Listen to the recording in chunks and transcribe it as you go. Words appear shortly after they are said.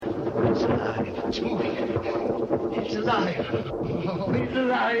It's alive. It's moving. It's alive. Oh, it's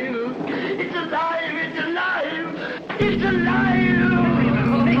alive. It's alive. It's alive. It's alive.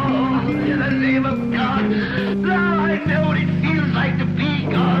 Oh, in the name of God. Now I know what it feels like to be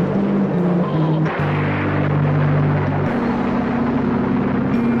God. Oh.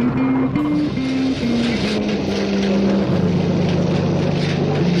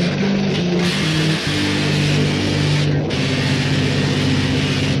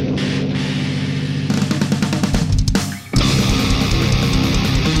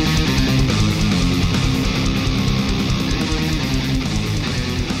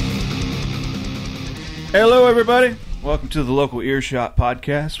 Hello, everybody. Welcome to the Local Earshot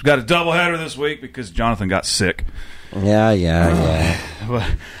Podcast. We've got a doubleheader this week because Jonathan got sick. Yeah.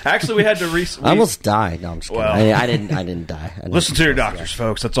 Actually, we had to I almost died. No, I'm just kidding. Well, I didn't die. Listen to your doctors,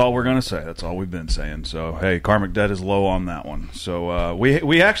 folks. That's all we're going to say. That's all we've been saying. So, hey, karmic debt is low on that one. So,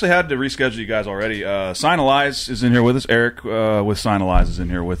 we actually had to reschedule you guys already. Signalize is in here with us. Eric with Signalize is in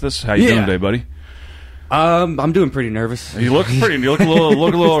here with us. How you doing today, buddy? I'm doing pretty nervous. You look pretty. You look a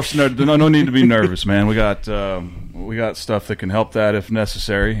little. No need to be nervous, man. We got stuff that can help that if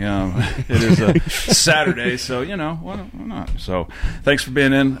necessary. It is a Saturday, so why not? So thanks for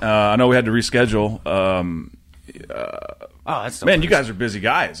being in. I know we had to reschedule. That's man, you guys are busy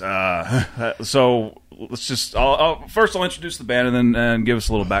guys. So let's just. First I'll introduce the band and then give us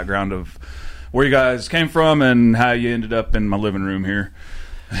a little background of where you guys came from and how you ended up in my living room here.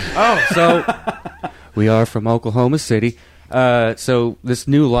 So we are from Oklahoma City. So this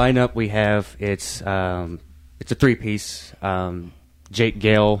new lineup we have, it's a three-piece. Jake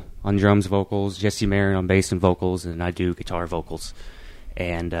Gale on drums, vocals, Jesse Marin on bass and vocals, and I do guitar vocals.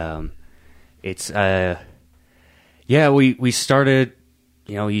 And we started,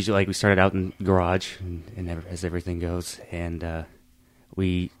 usually like we started out in the garage and as everything goes, and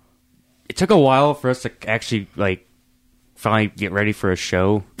it took a while for us to actually finally get ready for a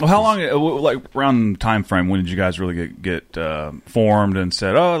show. Well, how long, around time frame, when did you guys really get formed and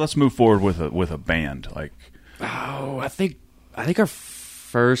said, "Oh, let's move forward with a band"? I think our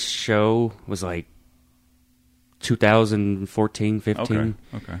first show was 2014, 15.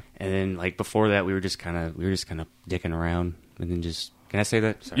 Okay. And then before that, we were just kind of dicking around, and then just. Can I say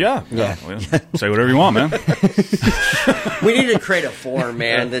that? Sorry. Yeah. Well, say whatever you want, man. We need to create a form,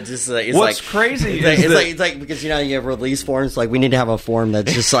 man. That just it's what's crazy. It's like because you have release forms. We need to have a form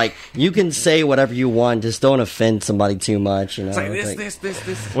that's just you can say whatever you want, just don't offend somebody too much. It's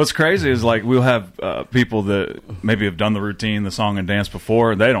this. What's crazy is we'll have people that maybe have done the routine, the song and dance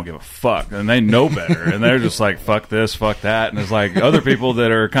before, and they don't give a fuck, and they know better, and they're just fuck this, fuck that, and it's other people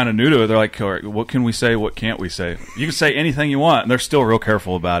that are kind of new to it. They're like, all right, what can we say? What can't we say? You can say anything you want, and they're still real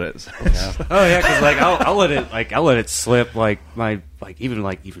careful about it. Yeah. Because I'll let it slip. Even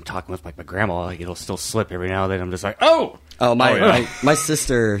talking with my grandma, it'll still slip every now and then. I'm just my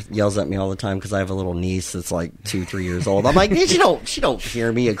sister yells at me all the time because I have a little niece that's 2-3 years old. I'm like, she don't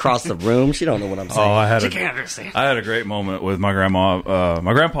hear me across the room. She don't know what I'm saying. She can't understand. I had a great moment with my grandma.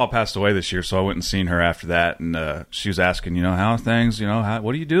 My grandpa passed away this year, so I went and seen her after that, and she was asking, how are things? What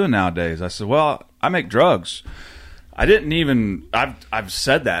are you doing nowadays? I said, well, I make drugs. I didn't even. I've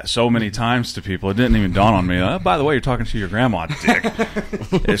said that so many times to people. It didn't even dawn on me. By the way, you're talking to your grandma, dick.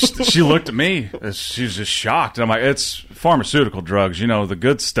 She looked at me. She's just shocked. I'm like, it's pharmaceutical drugs. The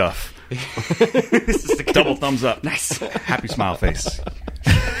good stuff. Double thumbs up. Nice. Happy smile face.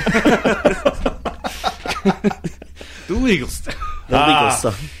 The legal stuff. The legal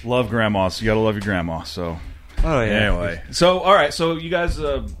stuff. Love grandmas. You gotta love your grandma. So. Oh yeah. Anyway, so all right, so you guys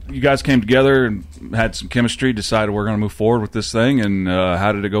came together and had some chemistry. Decided we're going to move forward with this thing, and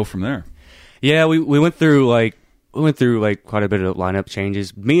how did it go from there? Yeah, we went through quite a bit of lineup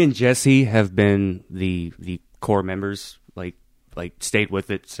changes. Me and Jesse have been the core members, stayed with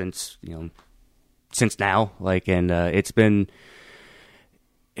it since now, and it's been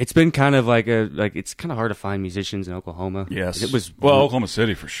kind of it's kind of hard to find musicians in Oklahoma. Yes, it was Oklahoma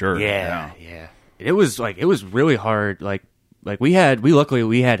City for sure. Yeah. It was really hard. We had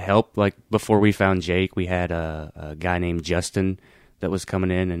help. Before we found Jake, we had a guy named Justin that was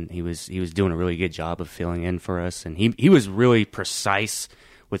coming in, and he was doing a really good job of filling in for us. And he was really precise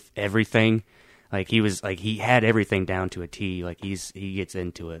with everything. He had everything down to a T. He gets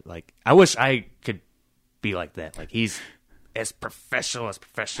into it. I wish I could be like that. He's as professional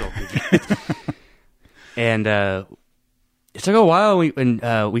can get. And it took a while.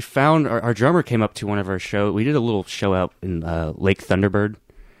 We found our drummer came up to one of our shows. We did a little show out in Lake Thunderbird,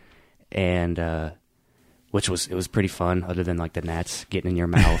 and which was pretty fun. Other than like the gnats getting in your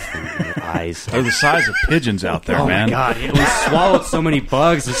mouth and your eyes. They're the size of pigeons out there, Oh man. my god! We swallowed so many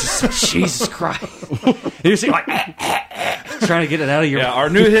bugs. It's just Jesus Christ. You're just like trying to get it out of your. Yeah, our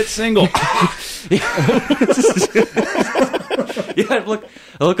new hit single. Yeah, I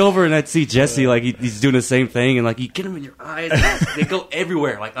look over and I'd see Jesse like he's doing the same thing, and like you get them in your eyes, and they go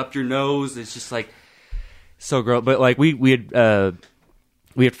everywhere, like up your nose. It's just like so gross. But like we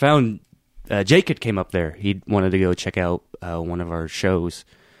had found Jake had came up there. He wanted to go check out one of our shows,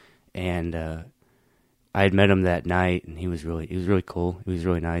 and I had met him that night, and he was really cool. He was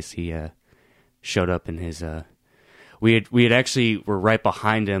really nice. He showed up in his. We had actually were right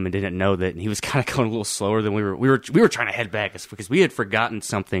behind him and didn't know that, and he was kind of going a little slower than we were. We were trying to head back because we had forgotten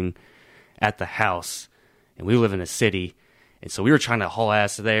something at the house, and we live in a city, and so we were trying to haul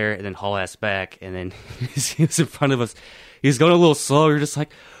ass there and then haul ass back, and then he was in front of us. He was going a little slow. We were just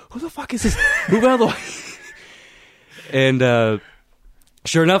like, "Who the fuck is this? Move out of the way!" And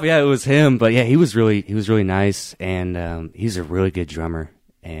sure enough, yeah, it was him. But yeah, he was really nice, and he's a really good drummer,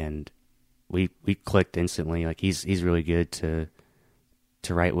 and. We clicked instantly. Like he's really good to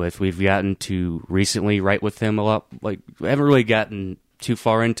write with. We've gotten to recently write with him a lot. Like we haven't really gotten too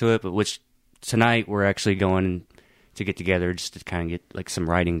far into it, but which tonight we're actually going to get together just to kind of get like some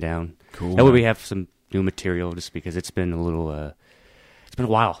writing down. Cool. That way we have some new material, just because it's been a little. It's been a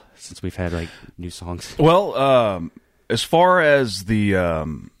while since we've had like new songs. Well, as far as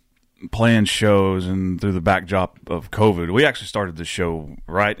the playing shows and through the backdrop of COVID, we actually started the show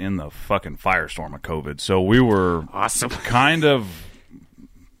right in the fucking firestorm of COVID. So we were Awesome. kind of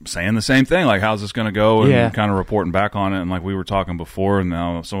saying the same thing, like how's this going to go, and Yeah. kind of reporting back on it. And like we were talking before, and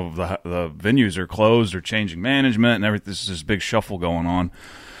now some of the venues are closed or changing management and everything. This is this big shuffle going on.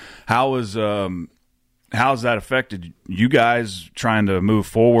 How's that affected you guys trying to move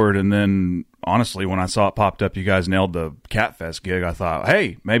forward? And then honestly, when I saw it popped up, you guys nailed the Catfest gig. I thought,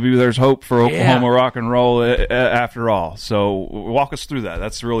 hey, maybe there's hope for Oklahoma rock and roll after all. So walk us through that.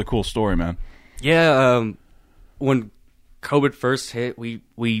 That's a really cool story, man. Yeah, when COVID first hit, we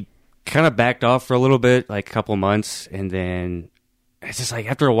kind of backed off for a little bit, like a couple months, and then it's just like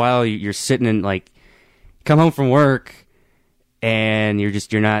after a while, you're sitting in like, come home from work, and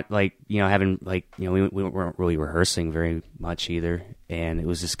you're not like having like we weren't really rehearsing very much either, and it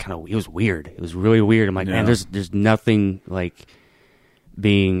was just it was weird. It was really weird. I'm like, man, there's nothing like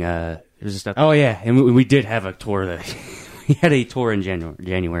being there's just oh yeah, and we did have a tour that. We had a tour in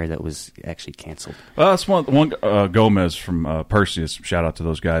January that was actually canceled. Well, that's one Gomez from Perseus. Shout out to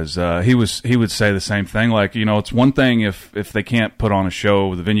those guys. He would say the same thing. Like, it's one thing if they can't put on a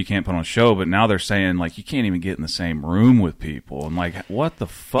show, the venue can't put on a show, but now they're saying like you can't even get in the same room with people, and like what the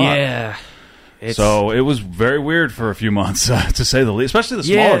fuck? Yeah. So it was very weird for a few months, to say the least. Especially the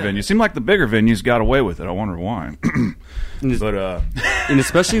smaller venues. It seemed like the bigger venues got away with it. I wonder why. But and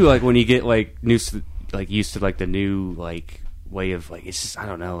especially like when you get like used to like the new like way of like it's just I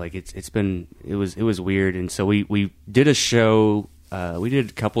don't know, like it was weird. And so we did a show, we did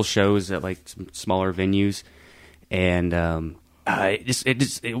a couple shows at like some smaller venues, and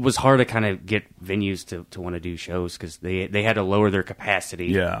it was hard to kind of get venues to want to do shows because they had to lower their capacity.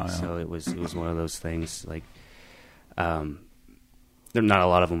 Yeah. So it was one of those things like not a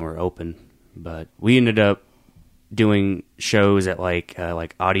lot of them were open, but we ended up doing shows at like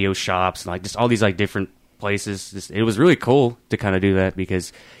audio shops and like just all these like different places. It was really cool to kind of do that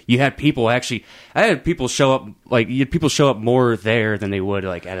because you had people I had people show up more there than they would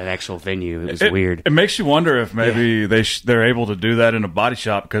like at an actual venue. It was weird. It makes you wonder if maybe they're able to do that in a body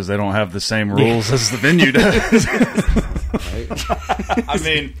shop because they don't have the same rules as the venue does. I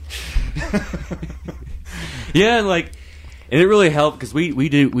mean, yeah, and it really helped because we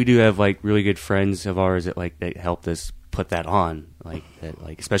do have like really good friends of ours that helped us put that on,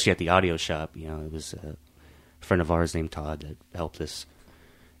 especially at the audio shop. It was a friend of ours named Todd that helped us,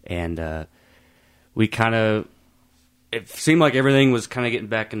 and we kind of it seemed like everything was kind of getting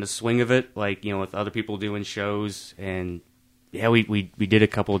back in the swing of it, with other people doing shows, and yeah, we did a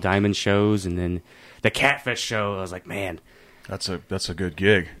couple of Diamond shows, and then the Catfest show. I was like, man, that's a good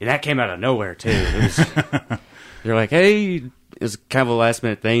gig, and that came out of nowhere too. It was. They're like, hey, it was kind of a last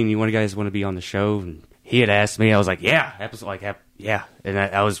minute thing. You guys want to be on the show? And he had asked me. I was like, yeah, absolutely, yeah. And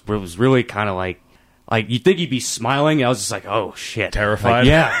I was really kind of like you'd think he'd be smiling. I was just like, oh shit, terrified.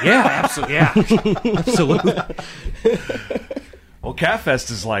 Yeah, absolutely, yeah, absolutely. Well,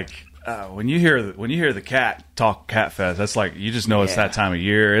 Catfest is like when you hear the cat talk Catfest, that's like you just know it's that time of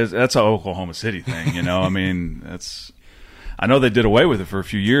year. That's an Oklahoma City thing, I mean, I know they did away with it for a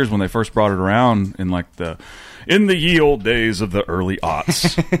few years when they first brought it around in like in the ye old days of the early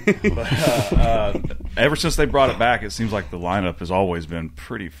aughts. But, ever since they brought it back, it seems like the lineup has always been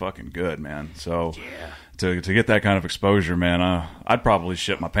pretty fucking good, man. So to get that kind of exposure, man, I'd probably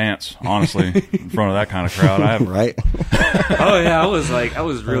shit my pants, honestly, in front of that kind of crowd. Right? Oh yeah, I was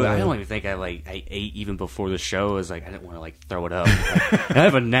really. I don't even think I ate even before the show. I was like, I didn't want to like throw it up. Like, I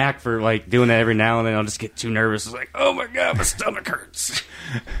have a knack for like doing that every now and then. I'll just get too nervous. It's like, oh my god, my stomach hurts.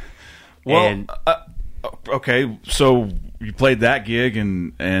 Well, okay, so you played that gig,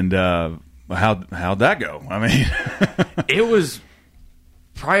 and how'd that go? I mean, it was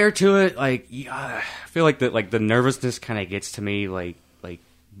prior to it. Like, I feel like the nervousness kind of gets to me. Like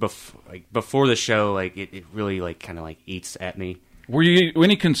before the show, like it really like kind of like eats at me. Were you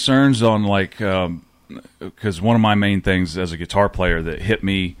any concerns on like because one of my main things as a guitar player that hit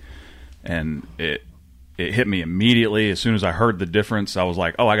me, and it hit me immediately as soon as I heard the difference. I was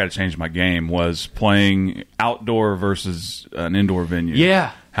like, oh, I got to change my game. Was playing outdoor versus an indoor venue.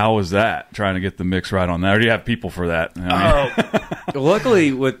 Yeah. How was that? Trying to get the mix right on that, or do you have people for that? I mean,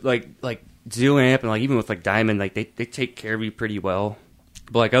 luckily with like Zeo Amp and like even with like Diamond, like they take care of you pretty well.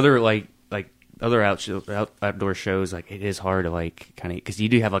 But like other outdoor shows, like it is hard to like kind of because you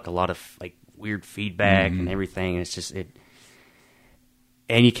do have like a lot of like weird feedback and everything. And it's just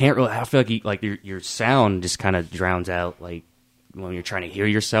and you can't really. I feel like your sound just kind of drowns out like when you're trying to hear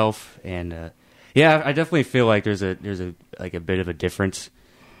yourself. And yeah, I definitely feel like there's a like a bit of a difference.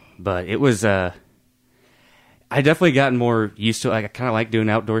 But it was I definitely gotten more used to it. Like I kind of like doing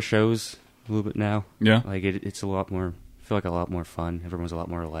outdoor shows a little bit now. Yeah, like it's a lot more. I feel like a lot more fun. Everyone's a lot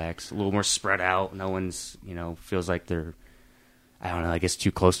more relaxed, a little more spread out. No one's feels like they're. I don't know. I guess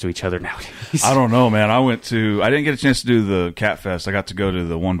too close to each other nowadays. I don't know, man. I didn't get a chance to do the Cat Fest. I got to go to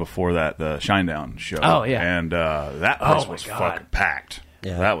the one before that, the Shinedown show. Oh yeah, and that place was fucking packed.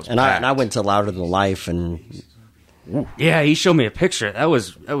 Yeah, that was. And packed. I went to Louder Than Life, and yeah, he showed me a picture. That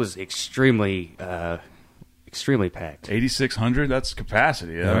was extremely packed. 8,600. That's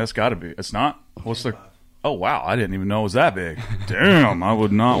capacity. Yeah, that's got to be. It's not. What's the? Oh, wow. I didn't even know it was that big. Damn, I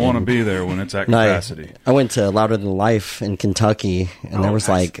would not want to be there when it's at capacity. I went to Louder Than Life in Kentucky, and there was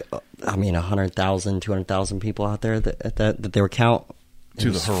like, 100,000, 200,000 people out there that they were count. To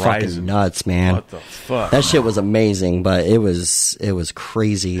the horizon. Nuts, man. What the fuck? That shit was amazing, but it was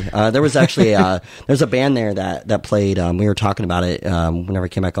crazy. There was actually, there's a band there that played, we were talking about it whenever it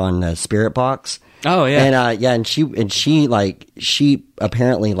came back on Spirit Box. Oh yeah, and she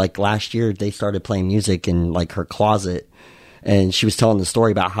apparently like last year they started playing music in like her closet, and she was telling the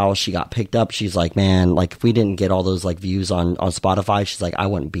story about how she got picked up. She's like, man, like if we didn't get all those like views on Spotify, she's like, I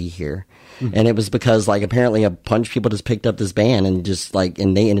wouldn't be here. Mm-hmm. And it was because like apparently a bunch of people just picked up this band and just like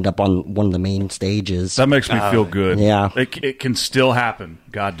and they ended up on one of the main stages. That makes me feel good. Yeah, it can still happen.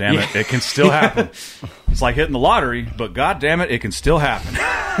 God damn it, it can still happen. It's like hitting the lottery, but god damn it can still happen.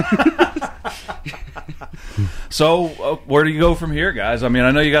 So, where do you go from here, guys? I mean,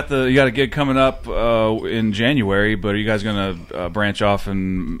 I know you got a gig coming up in January, but are you guys going to branch off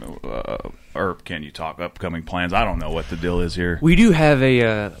and or can you talk upcoming plans? I don't know what the deal is here. We do have we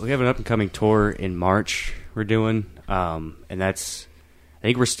have an up and coming tour in March. We're doing, and that's. I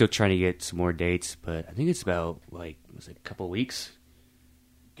think we're still trying to get some more dates, but I think it's about like a couple of weeks,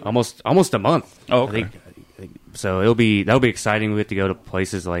 almost a month. Oh, okay. I think, so that'll be exciting. We get to go to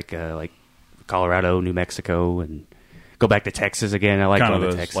places like Colorado, New Mexico, and go back to Texas again. I like kind going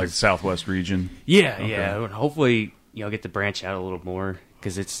of to Texas, like the Southwest region. Yeah, okay. Yeah. And hopefully, get to branch out a little more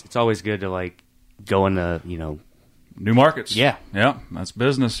because it's always good to like go into new markets. Yeah, that's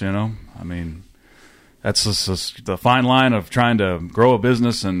business. I mean, that's just the fine line of trying to grow a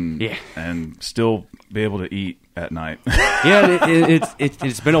business and still be able to eat at night. Yeah,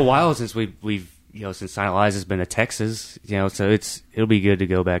 it's been a while since we've since Silent Lies has been to Texas. So it'll be good to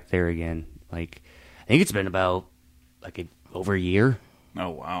go back there again. Like, I think it's been about over a year.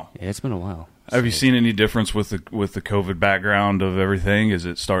 Oh wow! Yeah, it's been a while. Have you seen any difference with the COVID background of everything? Is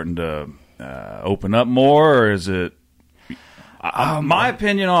it starting to open up more, or is it? My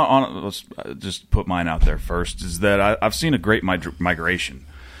opinion on let's just put mine out there first is that I've seen a great migration.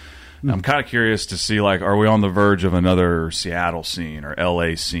 I'm kind of curious to see, like, are we on the verge of another Seattle scene or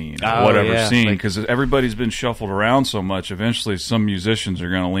LA scene or whatever scene? Because everybody's been shuffled around so much. Eventually, some musicians are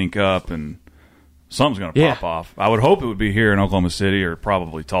going to link up and something's going to pop off. I would hope it would be here in Oklahoma City or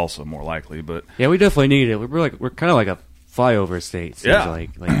probably Tulsa, more likely. But yeah, we definitely need it. We're kind of like a flyover state. Seems like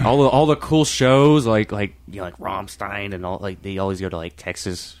all the cool shows like Rammstein and all, like they always go to like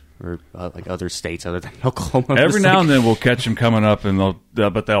Texas or like other states other than Oklahoma. Every It's now like- and then we'll catch them coming up, and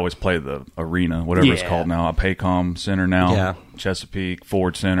but they always play the arena, whatever it's Yeah. called now, Paycom Center now, Yeah. Chesapeake,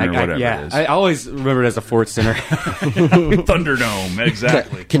 Ford Center, whatever yeah, it is. I always remember it as a Ford Center. Thunderdome,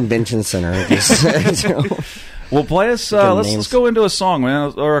 exactly. Convention center. Just, Well, play us. Good Let's names. go into a song,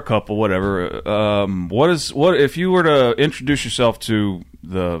 man, or a couple, whatever. What if you were to introduce yourself to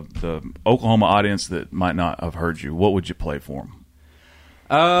the Oklahoma audience that might not have heard you? What would you play for them?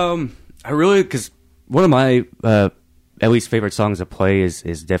 I really, because one of my at least favorite songs to play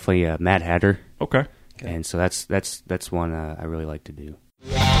is definitely Mad Hatter, Okay. and so that's one I really like to do.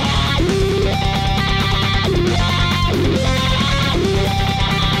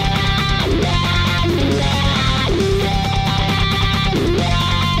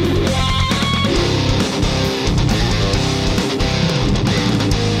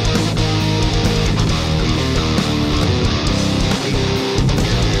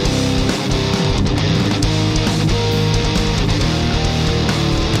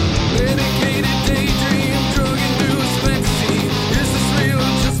 Dedicated daydream, drug-induced fantasy. Is this real?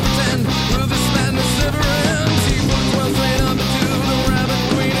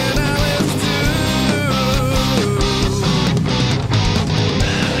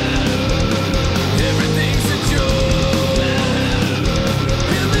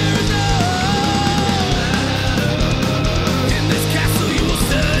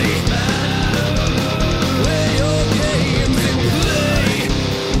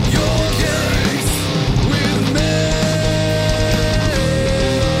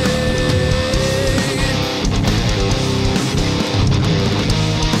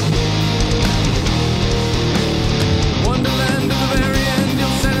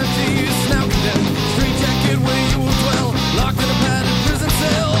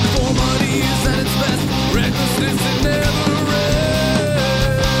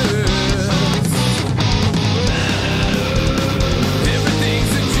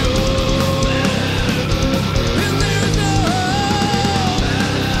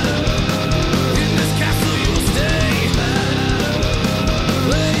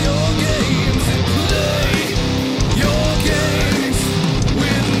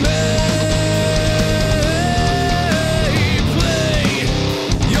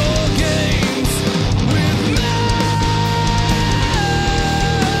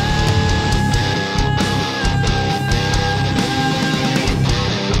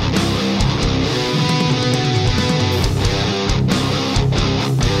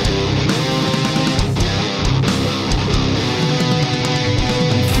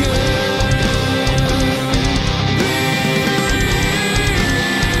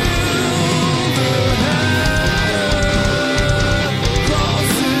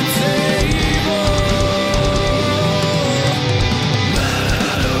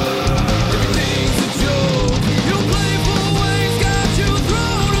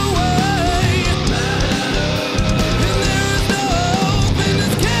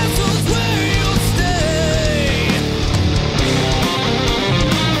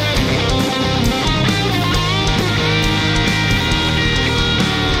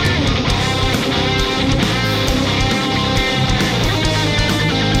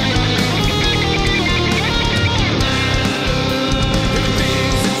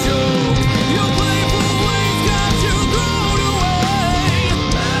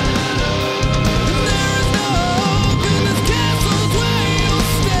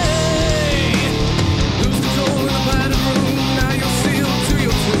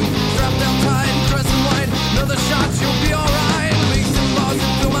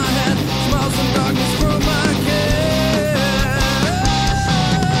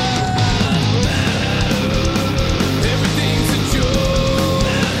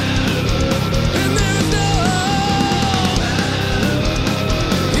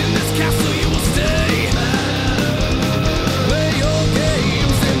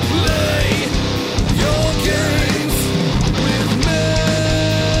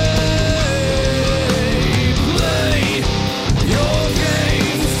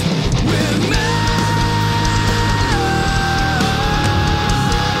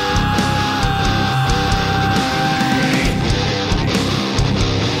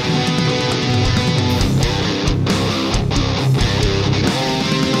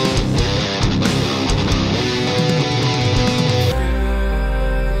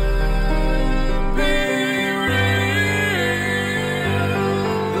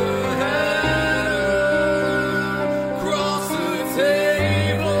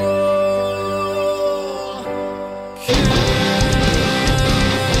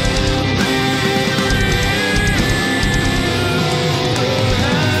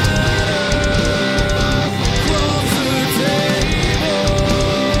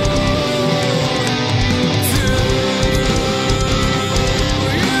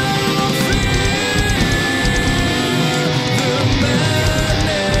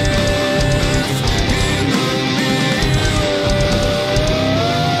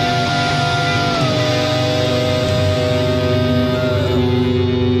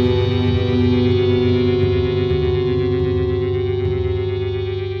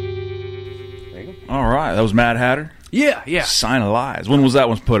 That was Mad Hatter? Yeah. Sign of Lies. When was that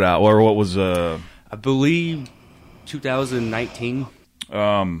one put out? Or what was... I believe 2019.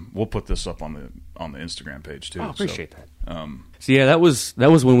 We'll put this up on the Instagram page too. Oh, appreciate that. So yeah, that was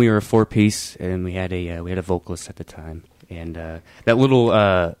when we were a 4-piece, and we had a vocalist at the time, and that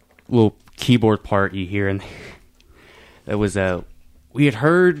little keyboard part you hear in that was we had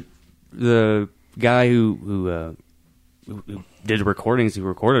heard the guy who did the recordings, who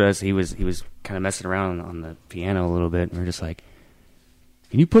recorded us. He was kind of messing around on the piano a little bit, and we're just like,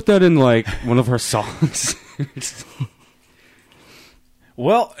 can you put that in like one of our songs?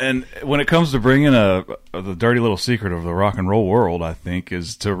 Well, and when it comes to bringing the dirty little secret of the rock and roll world, I think,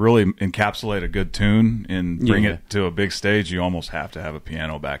 is to really encapsulate a good tune and bring it to a big stage, you almost have to have a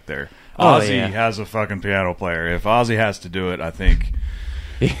piano back there. Ozzy has a fucking piano player. If Ozzy has to do it, I think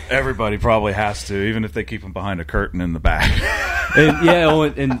everybody probably has to, even if they keep him behind a curtain in the back.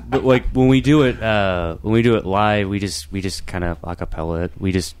 But like when we do it live, we just kind of a cappella it.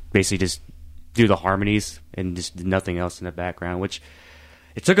 We just basically just do the harmonies and just nothing else in the background, which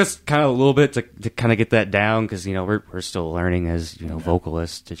it took us kind of a little bit to kind of get that down, because we're still learning as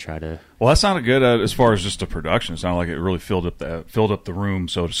vocalists to try to. Well, that sounded good as far as just the production. It sounded like it really filled up the room,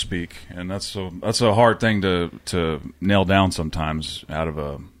 so to speak, and that's a hard thing to nail down sometimes out of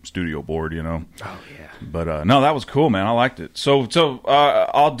a studio board, Oh yeah. But no, that was cool, man. I liked it. So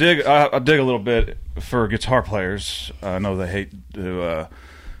I'll dig a little bit for guitar players. I know they hate to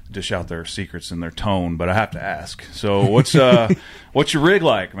dish out their secrets and their tone, but I have to ask. So what's your rig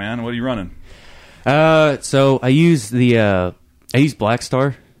like, man? What are you running? So I use Black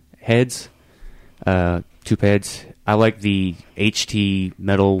Star heads, tube heads. I like the HT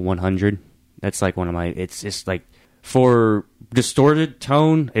Metal 100. That's like one of my. It's just like for distorted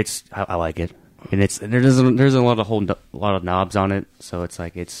tone. I like it, and there's a lot of knobs on it, so it's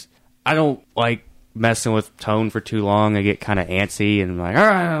like I don't like messing with tone for too long. I get kind of antsy and I'm like, all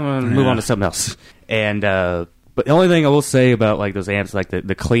right, I'm gonna move on to something else. And but the only thing I will say about like those amps, like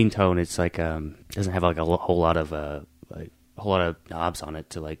the clean tone, it's like doesn't have like a whole lot of knobs on it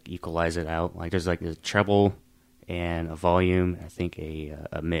to like equalize it out. Like there's like a treble and a volume, I think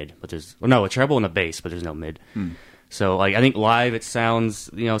a mid, but a treble and a bass, but there's no mid. So like I think live it sounds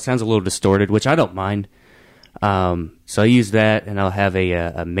a little distorted, which I don't mind. So I use that, and I'll have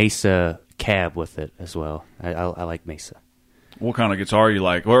a Mesa cab with it as well. I like Mesa. What kind of guitar you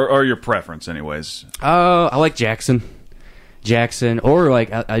like, or your preference, anyways? I like Jackson, or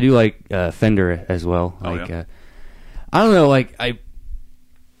like I do like Fender as well. Like I don't know, like I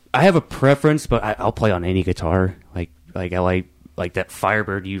have a preference, but I'll play on any guitar. Like I like that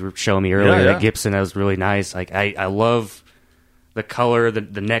Firebird you were showing me earlier. That Gibson, that was really nice. Like I love the color,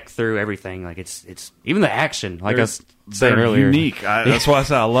 the neck through, everything. Like it's even the action. Like I was saying earlier, unique. That's why I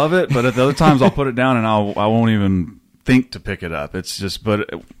said I love it. But at the other times, I'll put it down and I won't even think to pick it up. It's just, but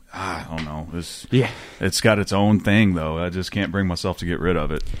I don't know. It's got its own thing though. I just can't bring myself to get rid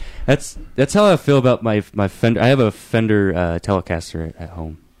of it. That's how I feel about my Fender. I have a Fender Telecaster at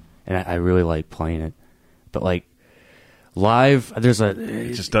home, and I really like playing it. But like live, it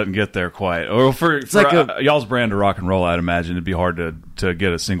just doesn't get there quite. Or for y'all's brand of rock and roll, I'd imagine it'd be hard to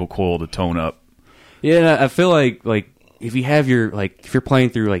get a single coil to tone up. Yeah, I feel like if you have if you're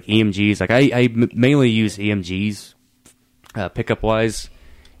playing through like EMGs, like I mainly use EMGs pickup wise,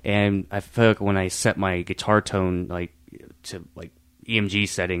 and I feel like when I set my guitar tone like to like EMG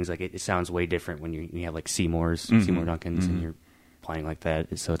settings, like it sounds way different when you have like Seymour Duncans, and you're playing like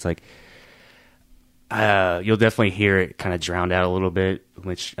that. So it's like you'll definitely hear it kind of drowned out a little bit,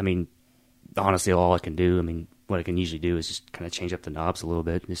 which, I mean, honestly, all I can do, what I can usually do is just kind of change up the knobs a little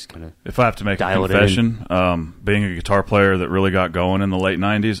bit. Just kind of if I have to make a confession, being a guitar player that really got going in the late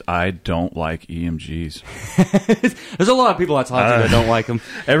 90s, I don't like EMGs. There's a lot of people I talk to that don't like them.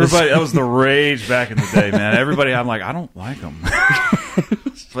 Everybody, that was the rage back in the day, man. Everybody, I'm like, I don't like them.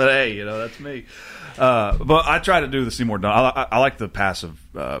 But hey, that's me. But I try to do the Seymour Duncan. I like the passive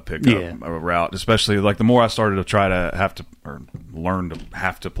pickup route, especially like the more I started to try to have to or learn to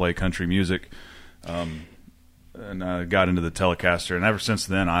have to play country music, and I got into the Telecaster, and ever since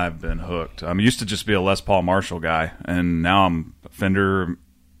then I've been hooked. I used to just be a Les Paul Marshall guy, and now I'm Fender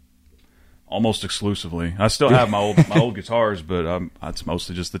almost exclusively. I still have my old guitars, but it's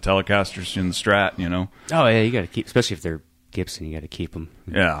mostly just the Telecasters and the Strat. Oh yeah, you got to keep, especially if they're Gibson, you got to keep them.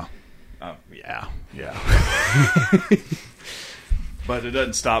 Yeah. But it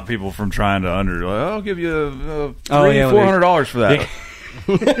doesn't stop people from trying to I'll give you $400 for that. Yeah.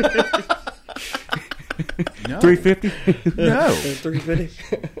 No. $350? No.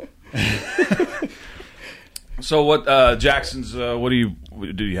 $350. So what Jackson's? What do you?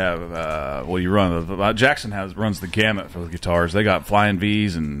 do you have? What do you run? Jackson runs the gamut for the guitars. They got flying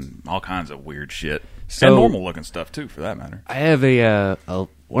V's and all kinds of weird shit, and normal looking stuff too, for that matter. I have a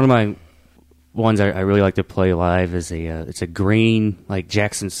one of my ones I really like to play live is it's a green like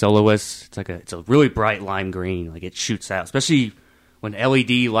Jackson Soloist. It's a really bright lime green, like it shoots out, especially when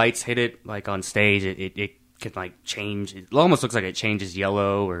LED lights hit it like on stage. It can like change. It almost looks like it changes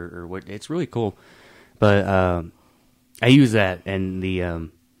yellow or what. It's really cool. But I use that, and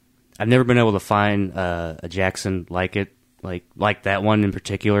I've never been able to find a Jackson like it, like that one in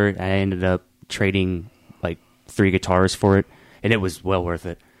particular. I ended up trading like 3 guitars for it, and it was well worth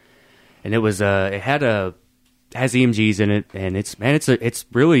it. And it was it has EMGs in it, and it's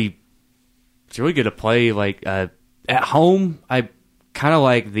really good to play. Like at home, I kind of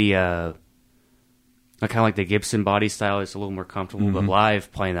like the Gibson body style. It's a little more comfortable, but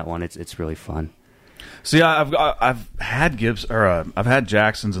live playing that one, it's really fun. See, I've had I've had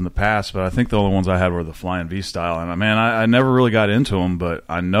Jacksons in the past, but I think the only ones I had were the Flying V style. And man, I never really got into them, but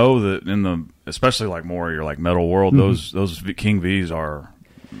I know that especially like more your like Metal World, those King V's are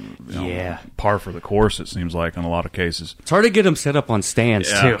par for the course. It seems like in a lot of cases, it's hard to get them set up on stands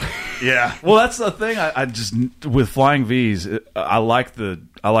too. Yeah, well, that's the thing. I just with Flying V's,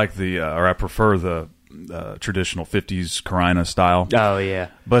 I prefer the traditional 50s Carina style. Oh yeah,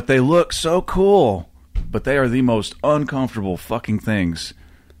 but they look so cool. But they are the most uncomfortable fucking things.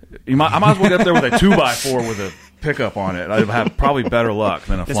 I might as well get up there with a 2x4 with a pickup on it. I'd have probably better luck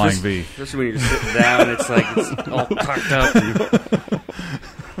than a Flying V. Especially when you're sitting down, it's all tucked up.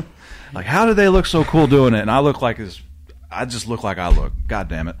 Like, how do they look so cool doing it? And I just look like I look. God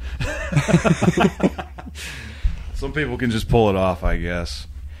damn it. Some people can just pull it off, I guess.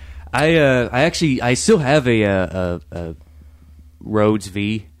 I still have a Rhodes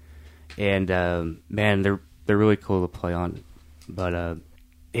V. And man, they're really cool to play on, but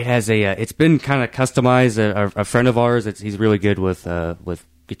it has it's been kind of customized. A friend of ours, he's really good with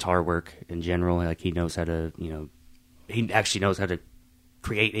guitar work in general. Like he knows how to, he actually knows how to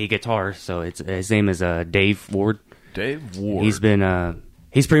create a guitar. So his name is Dave Ward. Dave Ward.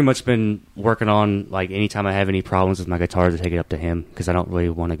 He's pretty much been working on, like, anytime I have any problems with my guitar, to take it up to him because I don't really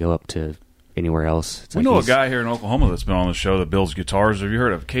want to go up to anywhere else. We know a guy here in Oklahoma that's been on the show that builds guitars. Have you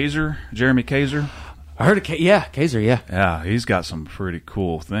heard of Kaiser? Jeremy Kaiser? I heard of Kaiser, yeah. Yeah, he's got some pretty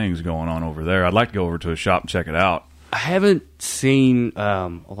cool things going on over there. I'd like to go over to his shop and check it out. I haven't seen a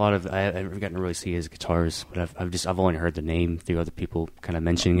lot of. I haven't gotten to really see his guitars, but I've only heard the name through other people kind of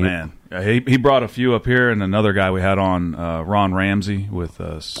mentioning it. Man, he brought a few up here, and another guy we had on, Ron Ramsey with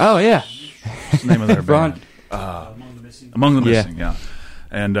us. Oh yeah, what's the name of their band? Among the Missing. Among the Missing, yeah.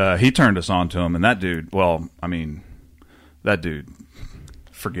 And he turned us on to him, and that dude. Well, I mean, that dude.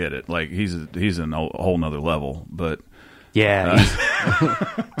 Forget it. Like he's in a whole nother level, but. Yeah,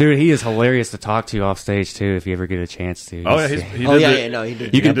 dude, he is hilarious to talk to off stage too. If you ever get a chance to. Oh yeah, he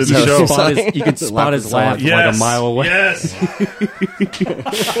did. You can spot his laugh like a mile away. Yes.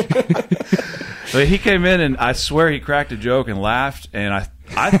 But he came in and I swear he cracked a joke and laughed, and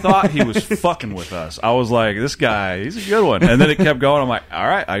I thought he was fucking with us. I was like, this guy, he's a good one. And then it kept going. I'm like, all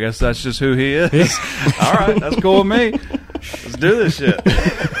right, I guess that's just who he is. All right, that's cool with me. Let's do this shit.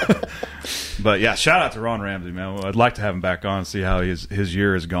 But yeah, shout out to Ron Ramsey, man. I'd like to have him back on and see how his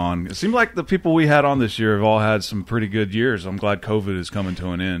year has gone. It seemed like the people we had on this year have all had some pretty good years. I'm glad COVID is coming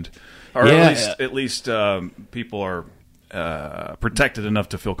to an end, or at least people are protected enough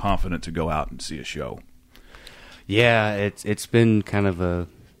to feel confident to go out and see a show. Yeah, it's been kind of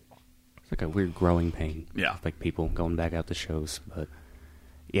it's like a weird growing pain. Yeah, like people going back out to shows, but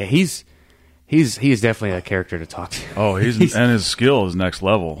yeah, he is definitely a character to talk to. Oh, and his skill is next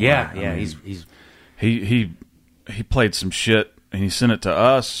level. Yeah, like, yeah. I mean, he played some shit and he sent it to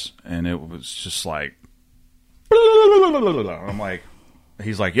us, and it was just like, I'm like,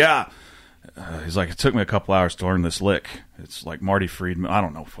 he's like, yeah. He's like, it took me a couple hours to learn this lick. It's like Marty Friedman. I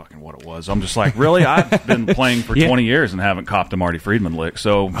don't know fucking what it was. I'm just like, really? I've been playing for 20 years and haven't copped a Marty Friedman lick.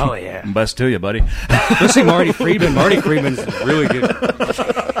 So, best to you, buddy. Especially Marty Friedman. Marty Friedman's really good.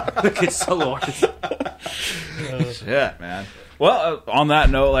 Good solo artist. Shit, man. Well, on that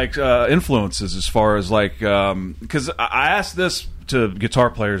note, like influences as far as like, because I asked this to guitar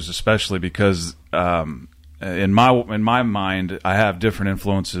players especially because in my mind I have different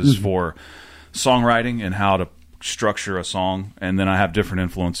influences for songwriting and how to structure a song, and then I have different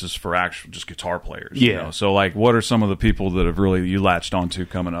influences for actual just guitar players. Yeah. You know? So like, what are some of the people that have really you latched onto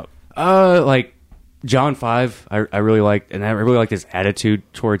coming up? Like John 5, I really liked, and I really liked his attitude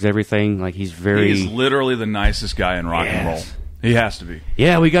towards everything. Like he's literally the nicest guy in rock and roll. He has to be.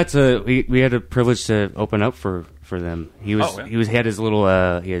 Yeah, we had a privilege to open up for for them. He was Oh, yeah. he had his little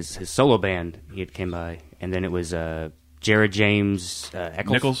his solo band. He had came by, and then it was Jared James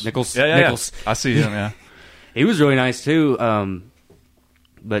Eccles. Nichols. Nichols. I see him. Yeah. He was really nice too.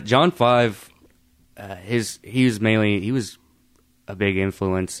 But John Five, he was a big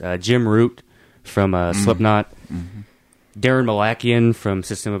influence. Jim Root from Slipknot, Darren Malakian from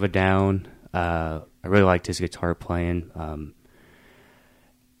System of a Down. I really liked his guitar playing.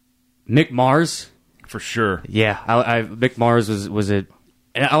 Mick Mars, For sure. yeah, Mick Mars was and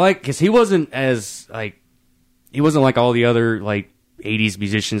I like because he wasn't like all the other like '80s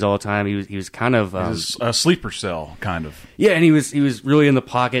musicians all the time. He was kind of It's a sleeper cell, kind of. yeah, and he was really in the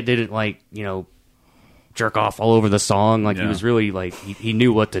pocket. Didn't jerk off all over the song. Like he Yeah. was really like he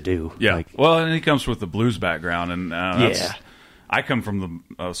knew what to do. Yeah. Like, Well, and he comes with the blues background, and Yeah. I come from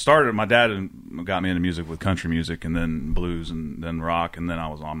the started. My dad got me into music with country music, and then blues, and then rock, and then I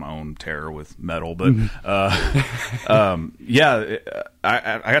was on my own tear with metal. But yeah,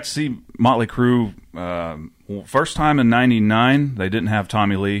 I got to see Motley Crue first time in '99. They didn't have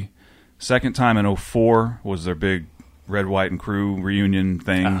Tommy Lee. Second time in '04 was their big Red, White, and Crew reunion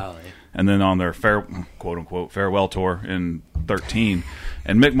thing. Oh, yeah. And then on their quote unquote farewell tour in 13.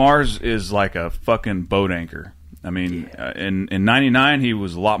 And Mick Mars is like a fucking boat anchor. I mean, in '99 he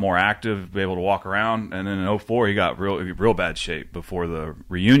was a lot more active, be able to walk around, and then in '04 he got real bad shape before the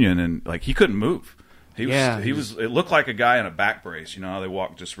reunion, and like he couldn't move. He was. It looked like a guy in a back brace. You know how they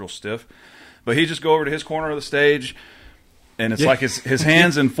walk just real stiff, but he'd just go over to his corner of the stage, and it's like his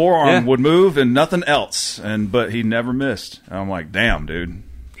hands and forearm would move and nothing else, but he never missed. And I'm like, damn, dude.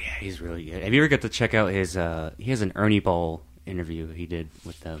 yeah, he's really good. Have you ever got to check out his? He has an Ernie Ball interview he did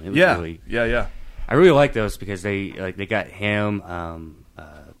with them. It was really, Yeah. I really like those because they got him.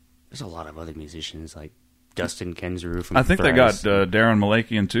 There's a lot of other musicians like Dustin Kensrue from. I think they got Thrice. Darren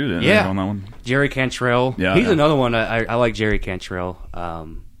Malakian too. Didn't they, on that one? Jerry Cantrell. Yeah, he's yeah. another one. I like Jerry Cantrell.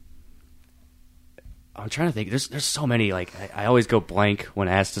 I'm trying to think. There's so many. Like I always go blank when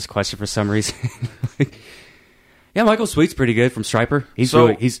asked this question for some reason. Yeah, Michael Sweet's pretty good from Stryper.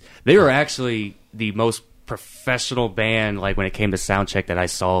 They were actually the most professional band. Like when it came to sound check that I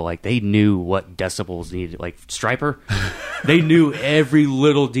saw, like they knew what decibels needed. Like Stryper, they knew every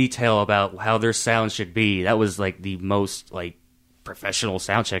little detail about how their sound should be. That was like the most like professional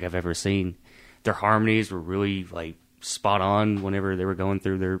sound check I've ever seen. Their harmonies were really like spot on whenever they were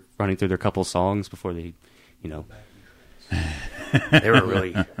running through their couple songs before they, they were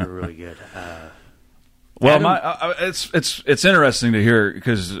really good. Well, Adam? it's interesting to hear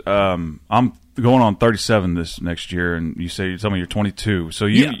because I'm going on 37 this next year, and you tell me you're 22. So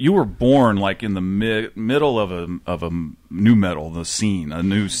you were born like in the middle of a new metal, a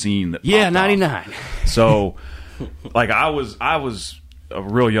new scene that popped off. 99. So like I was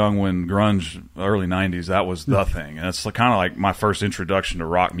real young when grunge, early 90s, that was the thing, and it's kind of like my first introduction to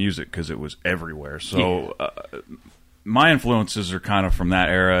rock music because it was everywhere. So my influences are kind of from that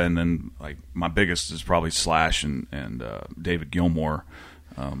era, and then like my biggest is probably Slash and David Gilmour,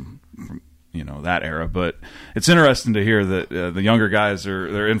 from that era. But it's interesting to hear that the younger guys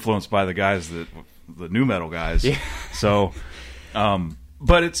they're influenced by the new metal guys. Yeah. So,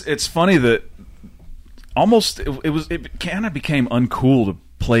 but it's funny that almost it kind of became uncool to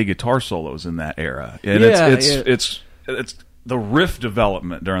play guitar solos in that era, and it's the riff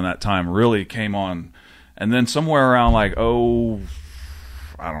development during that time really came on. And then somewhere around like,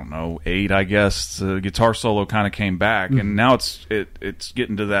 I don't know, 8, I guess, the guitar solo kind of came back. And now it's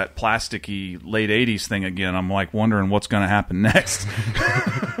getting to that plasticky late 80s thing again. I'm like wondering what's going to happen next.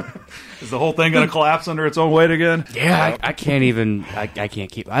 Is the whole thing going to collapse under its own weight again? Yeah, I can't even. I can't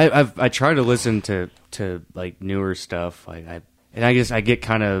keep. I try to listen to like newer stuff. And I guess I get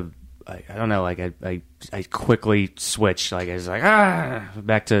kind of. I don't know. Like I quickly switch. Like I was like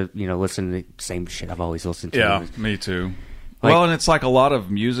back to listening to the same shit I've always listened to. Yeah, me too. Like, well, and it's like a lot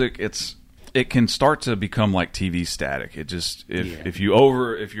of music. It can start to become like TV static. It just if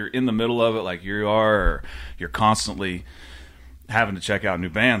you're in the middle of it like you are, or you're constantly having to check out new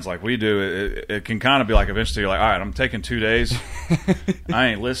bands like we do, it can kind of be like eventually you're like, all right, I'm taking 2 days. I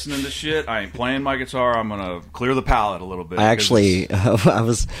ain't listening to shit. I ain't playing my guitar. I'm gonna clear the palette a little bit. I actually,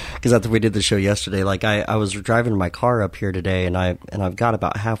 because after we did the show yesterday, like I was driving my car up here today, and I've got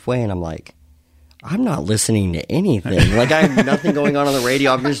about halfway, and I'm like, I'm not listening to anything. Like I have nothing going on the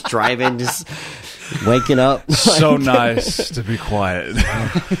radio. I'm just driving, just waking up. So nice to be quiet.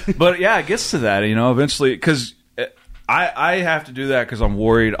 But yeah, it gets to that, eventually, because I have to do that because I'm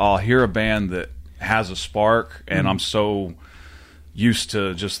worried I'll hear a band that has a spark, and I'm so used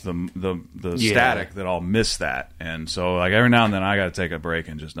to just the static that I'll miss that. And so like every now and then I got to take a break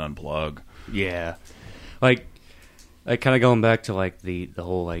and just unplug. Yeah, like like kind of going back to like the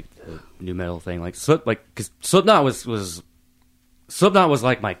whole like the new metal thing, like because Slipknot was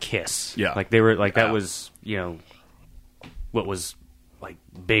like my Kiss. Yeah. Like they were like that was what was like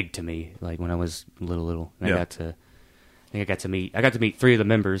big to me like when I was little. And I got to meet 3 of the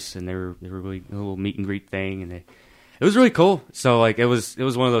members, and they were really a little meet and greet thing, and it was really cool. So like it was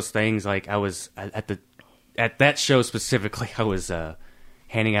one of those things. Like I was at that show specifically, I was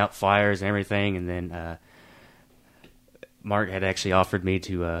handing out flyers and everything, and then Mark had actually offered me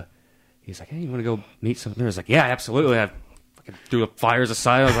to. He's like, "Hey, you want to go meet some?" I was like, "Yeah, absolutely." I fucking threw the flyers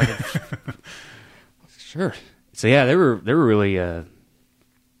aside. I was like, "Sure." So yeah, they were really.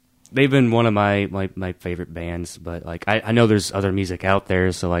 They've been one of my favorite bands, but like I know there's other music out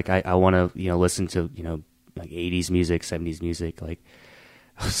there, so like I want to listen to like 80s music, 70s music. Like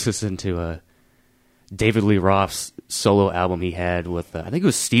I was listening to David Lee Roth's solo album he had with I think it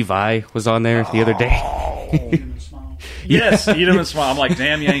was Steve Vai was on there the other day. Yes, Eat 'em and Smile. I'm like,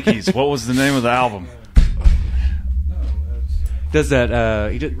 damn Yankees. What was the name of the album? Does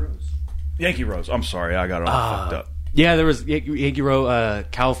that he did Yankee Rose. I'm sorry, I got it all fucked up. Yeah, there was Yankee Row,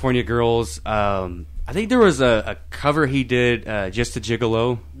 California Girls. I think there was a cover he did, Just a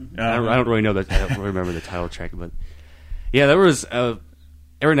Gigolo. I don't really know that. I don't really remember the title track, but yeah, there was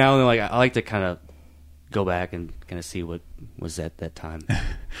every now and then. Like I like to kind of go back and kind of see what was at that time.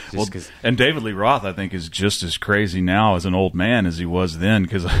 Well, and David Lee Roth, I think, is just as crazy now as an old man as he was then.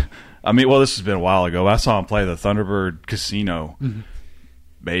 Because I mean, well, this has been a while ago. I saw him play the Thunderbird Casino. Mm-hmm.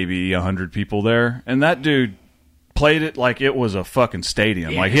 Maybe 100 people there, and that dude played it like it was a fucking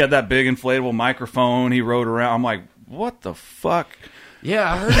stadium. Yeah. Like he had that big inflatable microphone. He rode around. I'm like, what the fuck?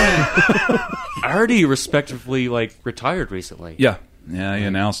 Yeah, I heard he respectively like retired recently. Yeah, he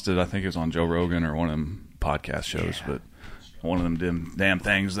announced it. I think it was on Joe Rogan or one of them podcast shows, but one of them damn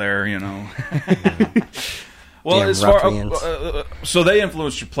things there, Well, as far so they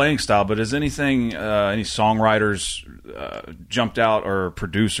influenced your playing style, but has anything, any songwriters jumped out or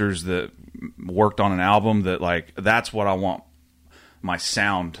producers that worked on an album that like that's what I want my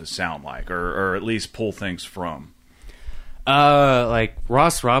sound to sound like, or at least pull things from? Like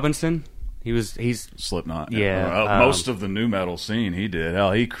Ross Robinson, he's Slipknot. Yeah, most of the new metal scene he did.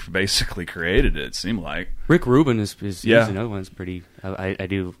 Hell, he basically created it. It seemed like Rick Rubin is another one that's pretty. I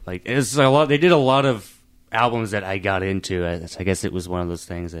do like it's a lot. They did a lot of albums that I got into. I guess it was one of those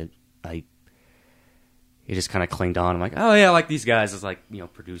things that it just kind of clinged on. I'm like, oh yeah, I like these guys as like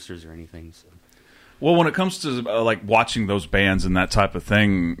producers or anything. So. Well, when it comes to like watching those bands and that type of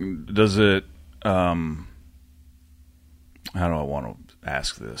thing, does it? How do I want to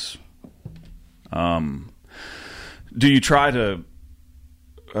ask this? Do you try to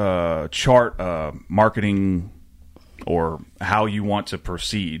chart marketing or how you want to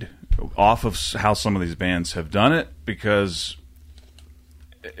proceed off of how some of these bands have done it? Because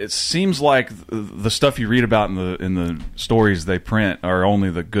it seems like the stuff you read about in the stories they print are only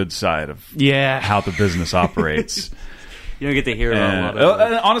the good side of how the business operates. You don't get to hear it a lot.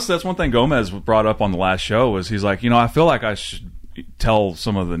 And honestly, that's one thing Gomez brought up on the last show was he's like, I feel like I should tell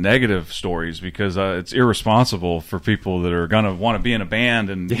some of the negative stories because it's irresponsible for people that are going to want to be in a band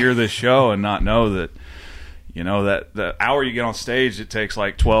and hear this show and not know that that the hour you get on stage, it takes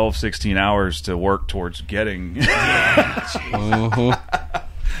like 12, 16 hours to work towards getting.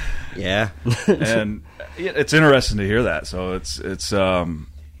 Yeah. And it's interesting to hear that. So it's I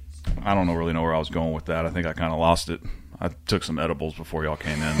don't really know where I was going with that. I think I kind of lost it. I took some edibles before y'all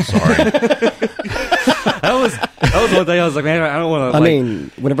came in. Sorry. that was one thing I was like, man, I don't want to. I mean,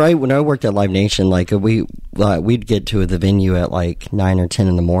 when I worked at Live Nation, like we'd get to the venue at like 9 or 10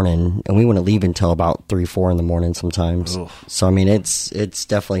 in the morning, and we wouldn't leave until about 3, 4 in the morning sometimes. Ugh. So I mean, it's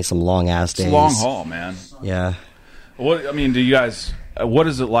definitely some long ass days. It's a long haul, man. Yeah. Do you guys? What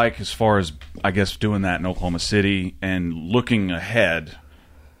is it like as far as I guess doing that in Oklahoma City and looking ahead?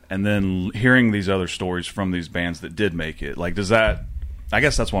 And then hearing these other stories from these bands that did make it, like, does that? I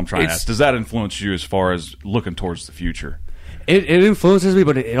guess that's what I'm trying to ask. Does that influence you as far as looking towards the future? It influences me,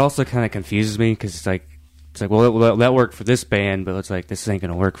 but it also kind of confuses me because it's like, well, that worked for this band, but it's like this ain't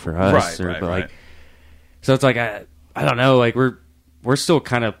going to work for us, right. So it's like I don't know, like we're still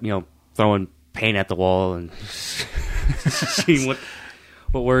kind of throwing paint at the wall and seeing what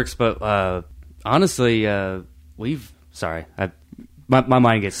works, but honestly, My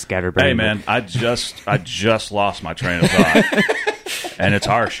mind gets scattered. Hey man, I just lost my train of thought, and it's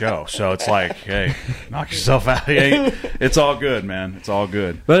our show, so it's like, hey, knock yourself out. It's all good, man. It's all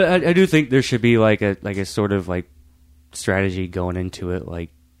good. But I do think there should be like a sort of like strategy going into it,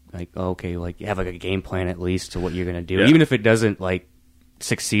 like okay, like you have like a game plan at least to what you're gonna do, even if it doesn't like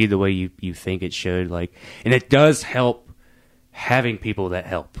succeed the way you think it should. Like, and it does help having people that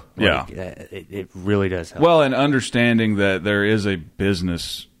help. Like, it really does help. Well, and understanding that there is a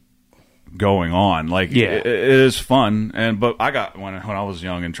business going on, like it is fun. But I got when I was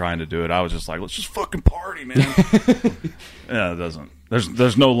young and trying to do it, I was just like, let's just fucking party, man. Yeah, it doesn't.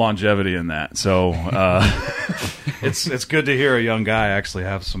 There's no longevity in that. So it's good to hear a young guy actually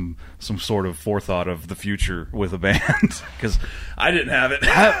have some sort of forethought of the future with a band, because I didn't have it.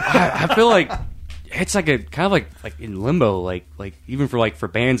 I feel like it's like a kind of like in limbo, like even for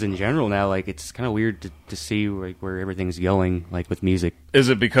bands in general now, like it's kind of weird to see where everything's going, like with music. Is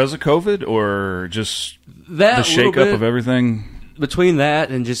it because of COVID or just that the shakeup of everything? Between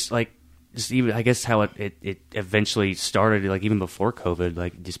that and just even I guess how it eventually started, like even before COVID,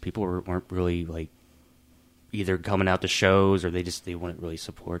 like just people weren't really like either coming out to shows or they wouldn't really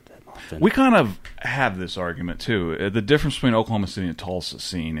support that often. We kind of have this argument too. The difference between Oklahoma City and Tulsa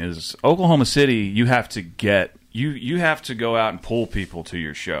scene is Oklahoma City, you have to get you have to go out and pull people to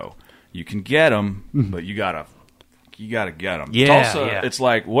your show. You can get them, but you gotta get them. Yeah, Tulsa, it's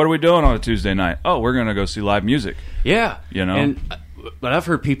like, what are we doing on a Tuesday night? Oh, we're gonna go see live music. Yeah, you know. And, but I've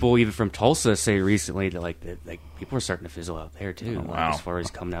heard people even from Tulsa say recently that like people are starting to fizzle out there too. Oh, wow. Like, as far as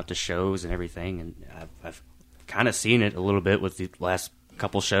coming out to shows and everything, and I've kind of seen it a little bit with the last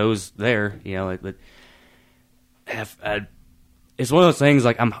couple shows there. You know, but it's one of those things.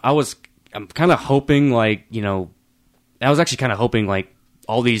 Like I'm kind of hoping, like, you know, I was actually kind of hoping like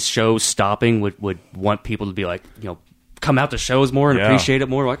all these shows stopping would want people to be like, you know, come out to shows more and appreciate it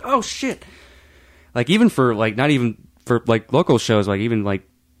more. Like, oh shit, like even for like not even for like local shows, like even like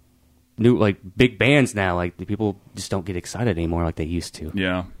new like big bands now, like the people just don't get excited anymore like they used to.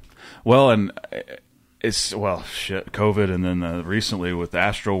 Yeah, well, and it's shit, COVID, and then recently with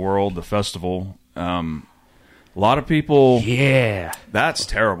Astro World, the festival. A lot of people. Yeah, that's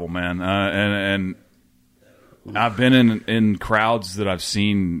terrible, man. And I've been in crowds that I've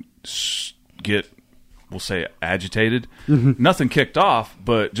seen get, we'll say, agitated. Mm-hmm. Nothing kicked off,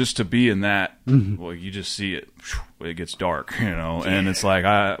 but just to be in that, well, you just see it. It gets dark, you know, and it's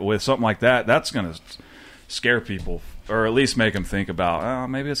like with something like that, that's going to scare people, or at least make them think about,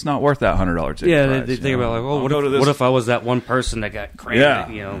 maybe it's not worth that $100 ticket. Yeah, price, they think about like, well, what if I was that one person that got crazy? Yeah,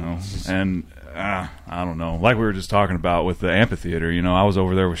 you know? And I don't know. Like we were just talking about with the amphitheater, you know, I was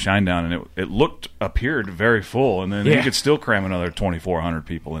over there with Shinedown, and it appeared very full, and then you could still cram another 2,400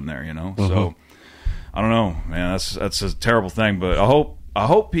 people in there, you know. Uh-huh. So I don't know, man. That's a terrible thing, but I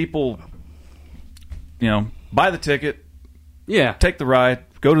hope people, you know, buy the ticket, take the ride,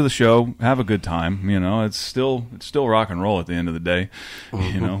 go to the show, have a good time. You know, it's still rock and roll at the end of the day.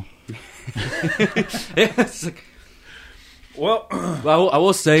 You know. It's like, well, I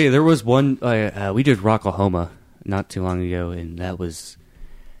will say there was one. We did Rocklahoma not too long ago, and that was.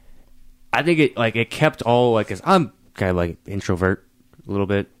 I think it kept all like, 'cause I'm kind of like introvert a little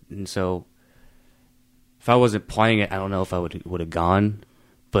bit, and so if I wasn't playing it, I don't know if I would have gone,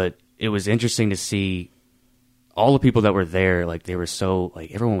 but it was interesting to see all the people that were there. Like they were so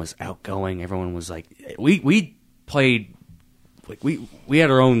like everyone was outgoing. Everyone was like we played like we had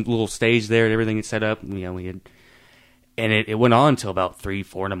our own little stage there and everything set up. You know, we had. And it went on until about 3,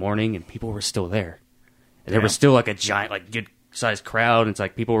 4 in the morning, and people were still there. And there was still like a giant, like good sized crowd. And it's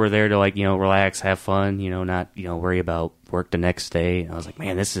like people were there to like, you know, relax, have fun, you know, not, you know, worry about work the next day. And I was like,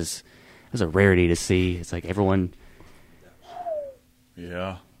 man, this is a rarity to see. It's like everyone.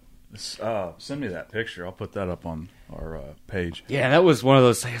 Yeah. Send me that picture. I'll put that up on our page. Yeah, that was one of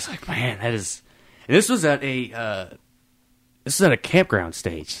those things. Like, man, that is. And this was at a campground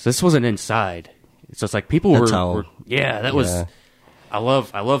stage. So this wasn't inside. So it's like people were that was. I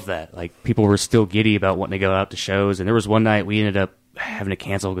love that. Like people were still giddy about wanting to go out to shows, and there was one night we ended up having to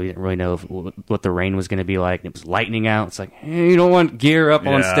cancel. We didn't really know what the rain was going to be like. It was lightning out. It's like, hey, you don't want gear up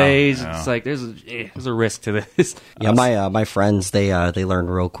on stage. Yeah. It's like there's a risk to this. Yeah, my friends they learned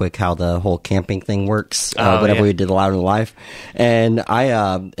real quick how the whole camping thing works. Whenever we did Loud and Live, and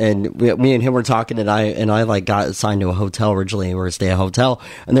me and him were talking, and I like got assigned to a hotel originally. We were to stay at a hotel,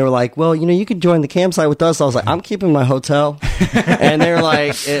 and they were like, well, you know, you could join the campsite with us. I was like, I'm keeping my hotel, and they were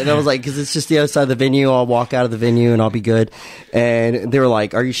like, and I was like, because it's just the other side of the venue. I'll walk out of the venue and I'll be good. And they were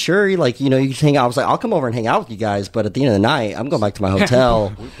like, are you sure? Like, you know, you can hang out. I was like, I'll come over and hang out with you guys, but at the end of the night, I'm going back to my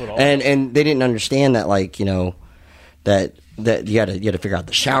hotel. and they didn't understand that, like, you know, that you had to figure out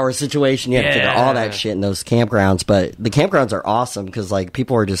the shower situation. You had to figure out all that shit in those campgrounds. But the campgrounds are awesome because, like,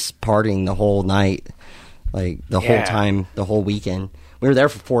 people are just partying the whole night, like, the whole time, the whole weekend. We were there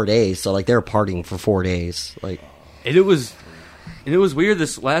for 4 days, so, like, they were partying for 4 days. Like, it was weird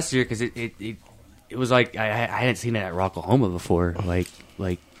this last year because it it was like I hadn't seen it at Rocklahoma before.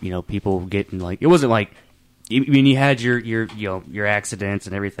 Like people getting like it wasn't like I mean you had your accidents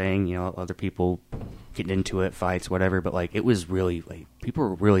and everything. Other people getting into it, fights, whatever. But like it was really like people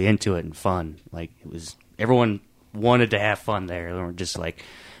were really into it and fun. Like it was everyone wanted to have fun there. They weren't just like.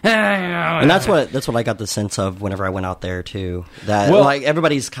 And that's what I got the sense of whenever I went out there too. That like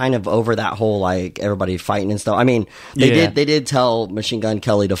everybody's kind of over that whole like everybody fighting and stuff. I mean, they did tell Machine Gun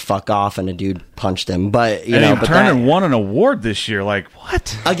Kelly to fuck off, and a dude punched him. But Turner won an award this year. Like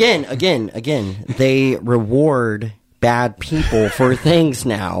what? Again, they reward bad people for things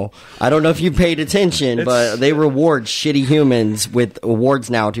now. I don't know if you paid attention, but they reward shitty humans with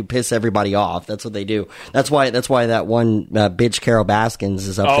awards now to piss everybody off. That's what they do. That's why that one bitch Carol Baskins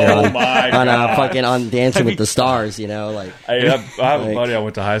is up there on Dancing with the Stars. Like I have a buddy I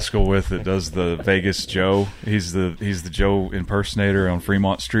went to high school with that does the Vegas Joe. He's the Joe impersonator on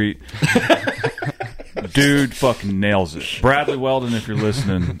Fremont Street. Dude fucking nails it. Bradley Weldon, if you're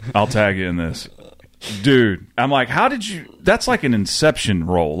listening, I'll tag you in this. Dude, I'm like, how did you... That's like an Inception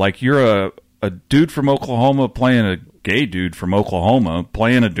role. Like, you're a dude from Oklahoma playing a gay dude from Oklahoma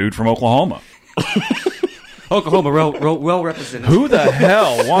playing a dude from Oklahoma. Oklahoma, well represented. Who the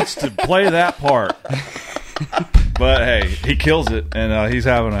hell wants to play that part? But, hey, he kills it, and he's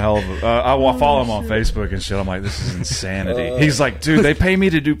having a hell of a... I follow him on Facebook and shit. I'm like, this is insanity. He's like, dude, they pay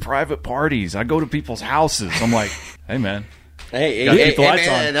me to do private parties. I go to people's houses. I'm like, hey, man. Hey,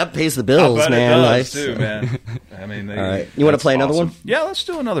 man, that pays the bills, I bet man. It does, too, man. I mean, all right. You want to play another one? Yeah, let's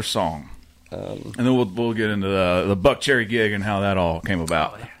do another song, and then we'll get into the Buck Cherry gig and how that all came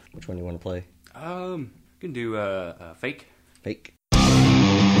about. Which one do you want to play? You can do Fake. Fake.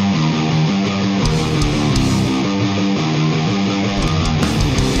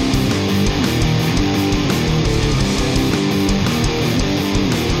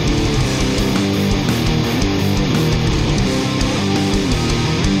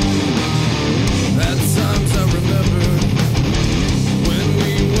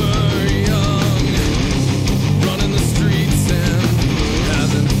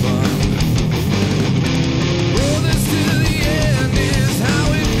 Roll this to the end.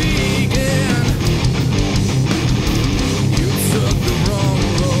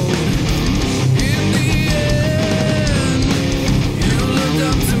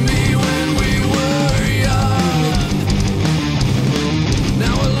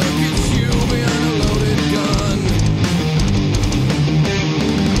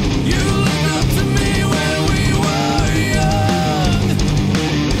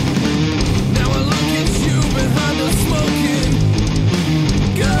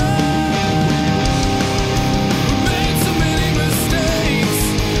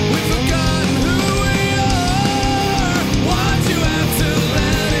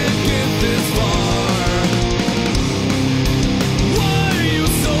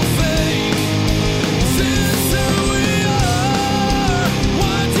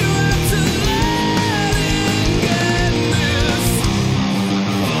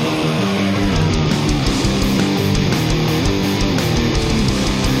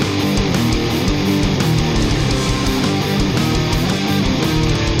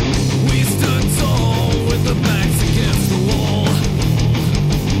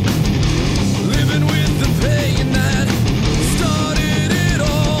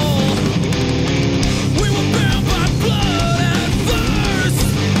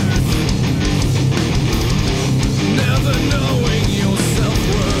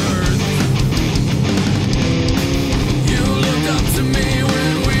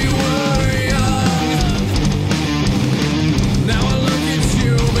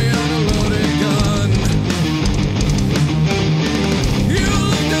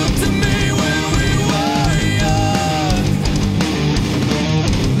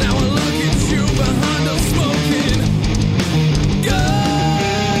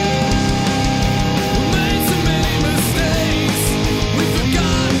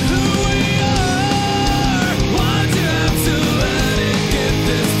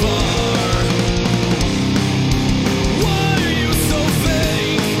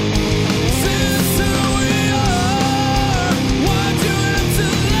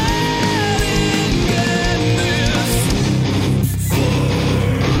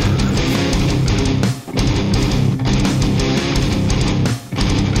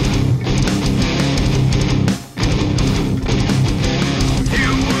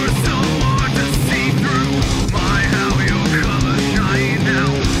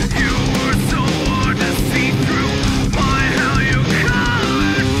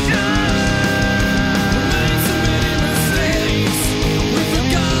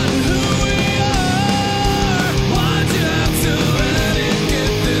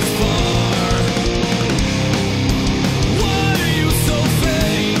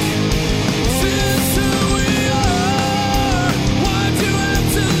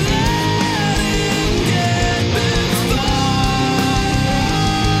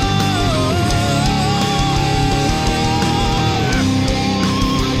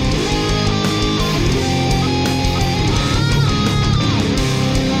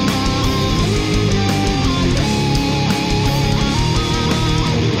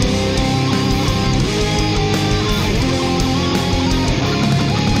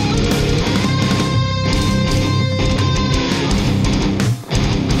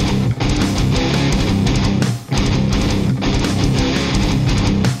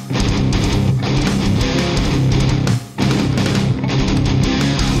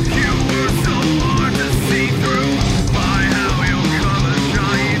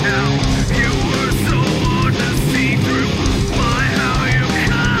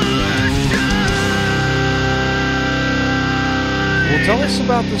 tell us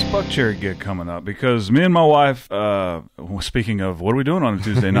about this Buckcherry gig coming up, because me and my wife, speaking of what are we doing on a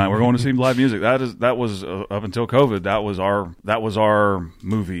Tuesday night, we're going to see live music. That was up until COVID. That was our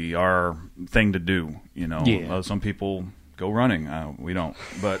movie, our thing to do. You know, Yeah. Some people go running. We don't,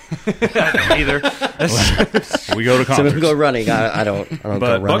 but Either. we go to Some concerts. people go running. I don't But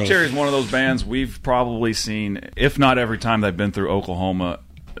go running. Buckcherry is one of those bands we've probably seen, if not every time they've been through Oklahoma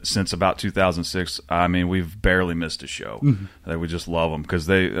since about 2006. I mean, we've barely missed a show. We just love them because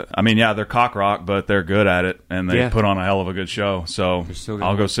they're cock rock, but they're good at it, and they Yeah. put on a hell of a good show. So still good.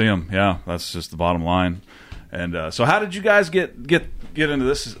 I'll go see them. Yeah, that's just the bottom line. And so how did you guys get into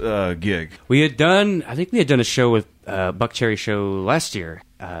this gig? I think we had done a show with Buckcherry show last year.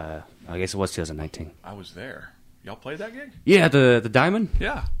 I guess it was 2019. I was there. Y'all played that gig? Yeah, the Diamond?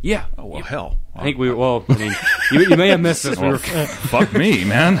 Yeah. Yeah. Oh, well, hell. I think you may have missed this. Well, fuck me,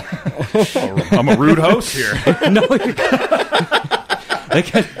 man. I'm a rude host here.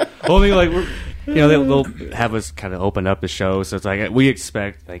 No, they'll have us kind of open up the show, so it's like we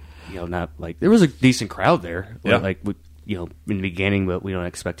expect not like there was a decent crowd there, Yeah. in the beginning, but we don't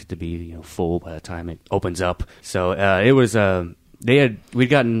expect it to be full by the time it opens up. So it was we'd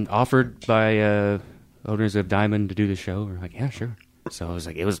gotten offered by owners of Diamond to do the show. We're like, yeah, sure. So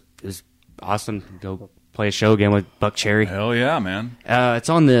it was awesome to go play a show again with Buckcherry. Hell yeah, man. It's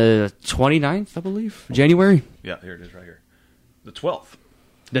on the 29th, I believe, January. Yeah, here it is right here. The 12th.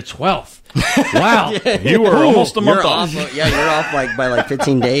 The 12th. Wow. You were almost a month You're off. off. Yeah, you're off by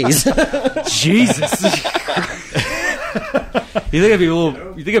 15 days. Jesus. You think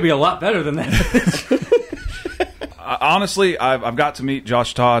it'd be a lot better than that? Honestly, I've got to meet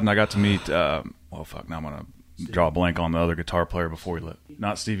Josh Todd, and I got to meet. Now I'm gonna draw a blank on the other guitar player before he left.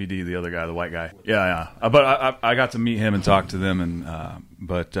 Not Stevie D, the other guy, the white guy. Yeah. But I got to meet him and talk to them, and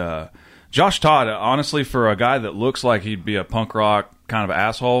but Josh Todd, honestly, for a guy that looks like he'd be a punk rock kind of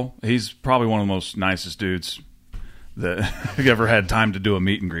asshole, he's probably one of the most nicest dudes that ever had time to do a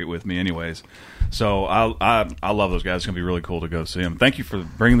meet and greet with me. Anyways. So I love those guys. It's gonna be really cool to go see them. Thank you for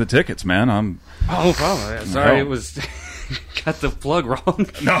bringing the tickets, man. No problem. Sorry, No. it was got the plug wrong.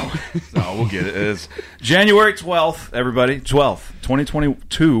 No, we'll get it. It's January 12th, everybody. 12th,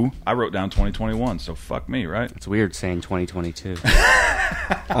 2022. I wrote down 2021, so fuck me, right? It's weird saying 2022. Of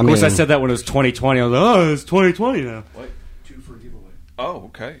I course, I said that when it was 2020. I was like, oh, it's 2020 now. Oh,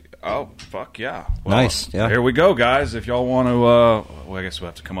 okay. Oh, fuck yeah. Well, Nice, yeah. Here we go, guys. If y'all want to, I guess we'll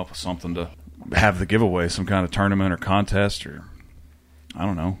have to come up with something to have the giveaway, some kind of tournament or contest, or I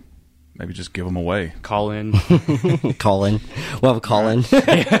don't know. Maybe just give them away. Call in. Call in. We'll have a call in.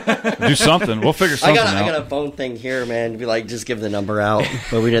 Do something. We'll figure I something got out. a phone thing here, man. Be like, just give the number out,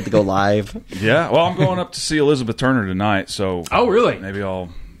 but we'd have to go live. Yeah. Well, I'm going up to see Elizabeth Turner tonight, so Oh, really? maybe I'll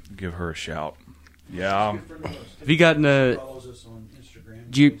give her a shout. Yeah. Have you gotten a?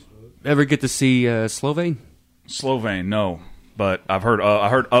 Do you ever get to see Slovene? Slovene, no. But I've heard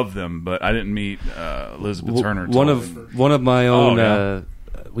of them, but I didn't meet Elizabeth Turner. One until- of my own. yeah.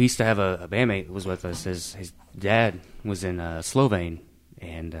 We used to have a bandmate who was with us. His dad was in Slovene,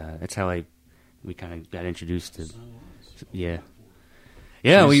 and that's how we kind of got introduced to. Yeah,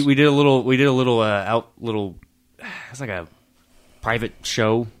 we did a little it's like a private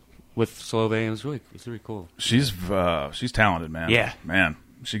show with Slovene. It was really cool. She's talented, man. Yeah. Man.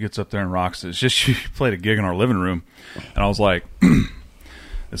 She gets up there and rocks it. It's just she played a gig in our living room, and I was like,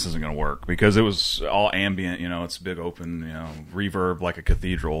 this isn't going to work, because it was all ambient, it's big open, reverb like a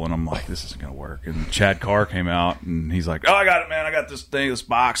cathedral, and I'm like, this isn't going to work. And Chad Carr came out, and he's like, oh, I got it, man. I got this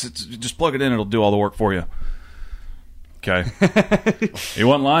box. Just plug it in. It'll do all the work for you. Okay. He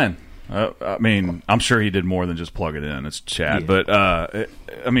wasn't lying. I mean, I'm sure he did more than just plug it in. It's Chad. Yeah.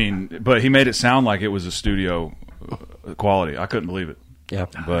 But, but he made it sound like it was a studio quality. I couldn't believe it. Yeah.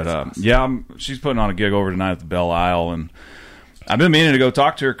 But she's putting on a gig over tonight at the Belle Isle, and I've been meaning to go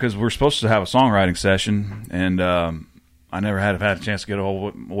talk to her because we're supposed to have a songwriting session, and I never had a chance to get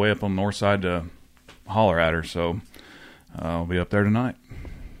all the way up on the north side to holler at her. So I'll be up there tonight.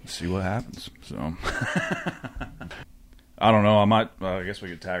 See what happens. So I don't know. I might. I guess we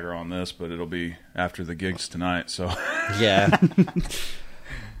could tag her on this, but it'll be after the gigs tonight. So Yeah.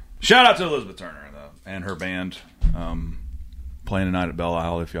 shout out to Elizabeth Turner and her band. Playing tonight at Belle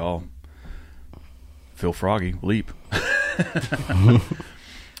Isle. If y'all feel froggy, leap.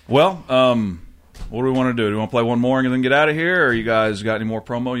 Well, what do we want to do? Do we want to play one more and then get out of here, or you guys got any more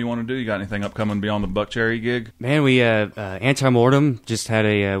promo you want to do? You got anything upcoming beyond the Buckcherry gig? Man, we Anti-Mortem just had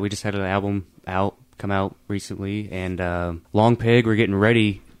an album come out recently, and Long Pig, we're getting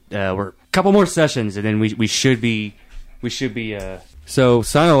ready. We're a couple more sessions, and then we should be so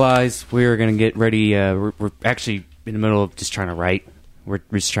Silent Lies, we're gonna get ready. We're actually in the middle of just trying to write. We're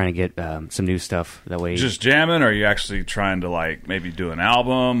just trying to get some new stuff. That way, Just jamming, or are you actually trying to like maybe do an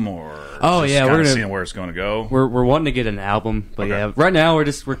album, or Oh, just yeah, kinda we're gonna- seeing where it's going to go? we're wanting to get an album, but Okay. yeah, right now we're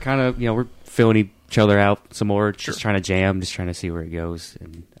kind of we're filling each other out some more, just trying to jam, just trying to see where it goes.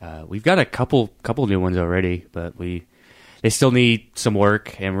 And we've got a couple new ones already, but they still need some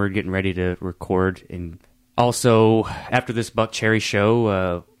work, and we're getting ready to record. And also after this Buck Cherry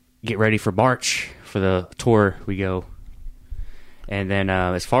show, get ready for March for the tour we go. And then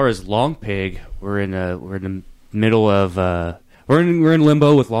as far as Long Pig, we're in the middle of we're in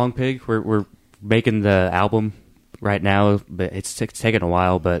limbo with Long Pig. We're making the album right now, but it's taken a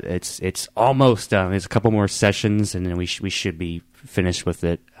while, but it's almost done. There's a couple more sessions, and then we should be finished with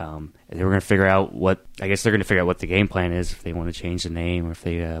it. And then we're gonna figure out what the game plan is, if they want to change the name, or if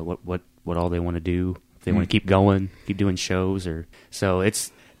they what all they want to do, if they want to keep going, keep doing shows, or so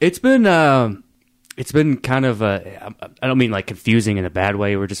it's been kind of I don't mean like confusing in a bad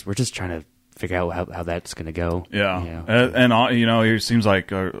way. We're just trying to figure out how that's going to go. Yeah. And it seems like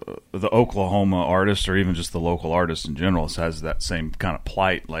the Oklahoma artists, or even just the local artists in general, has that same kind of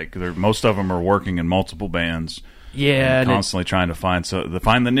plight. Like most of them are working in multiple bands, Yeah, and constantly trying to find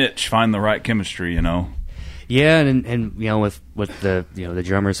the niche, find the right chemistry. Yeah, and with the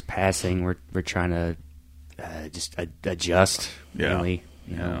drummers passing, we're trying to just adjust. Yeah. Really,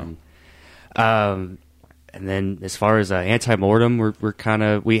 Yeah. And then as far as Anti-Mortem,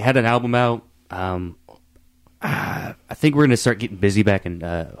 we had an album out. I think we're gonna start getting busy we're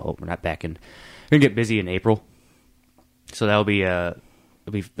gonna get busy in April. So that'll be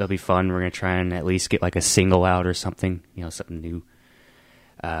fun. We're gonna try and at least get like a single out or something, something new.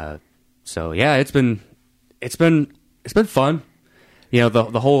 So yeah, it's been fun.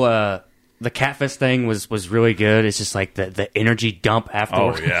 The whole the Catfest thing was really good. It's just like the energy dump Oh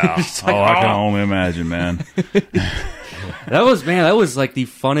afterwards. yeah. It's like, I can only imagine, man. that was like the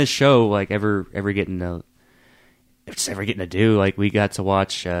funnest show like ever getting to do. Like we got to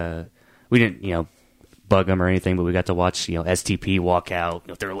watch. We didn't bug them or anything, but we got to watch STP walk out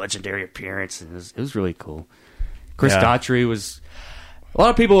with their legendary appearance, and it was really cool. Chris Yeah. Daughtry was. A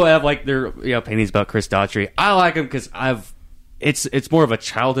lot of people have like their opinions about Chris Daughtry. I like him because It's more of a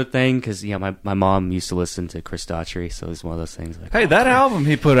childhood thing because my mom used to listen to Chris Daughtry, so it's one of those things. Like, Hey, that album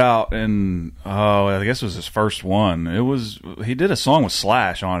he put out I guess it was his first one. He did a song with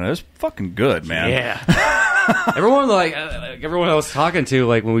Slash on it. It was fucking good, man. yeah. everyone I was talking to,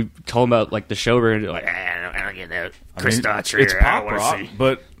 like when we told them about like the show, we're like, I don't get that Chris Daughtry. It's I pop don't wanna rock, see.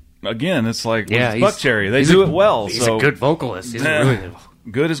 but again, it's like Yeah, Buck Cherry. They do it well. He's so a good vocalist. He's really good.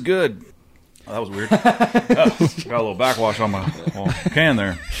 Good is good. Oh, that was weird. Got a little backwash on my can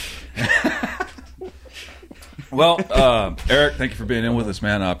there. Well, Eric, thank you for being in with us,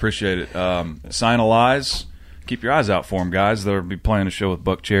 man. I appreciate it. Sign of Lies. Keep your eyes out for them, guys. They'll be playing a show with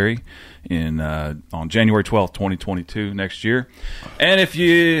Buck Cherry on January 12th, 2022, next year. And if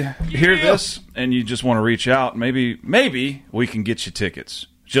you hear this and you just want to reach out, maybe we can get you tickets.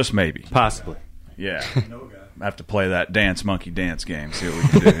 Just maybe. Possibly. Yeah. I have to play that Dance Monkey Dance game. See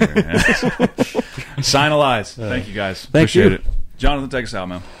what we can do here. Sign of Lies. Thank you, guys. Appreciate you. it. Jonathan, take us out,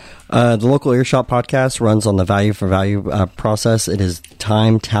 man. The Local Earshot podcast runs on the value for value process. It is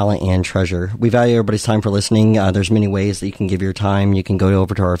time, talent, and treasure. We value everybody's time for listening. There's many ways that you can give your time. You can go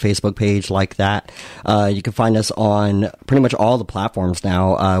over to our Facebook page like that. You can find us on pretty much all the platforms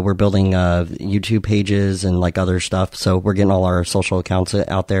now. We're building YouTube pages and like other stuff, so we're getting all our social accounts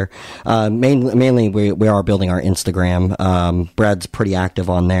out there. Mainly, we are building our Instagram. Brad's pretty active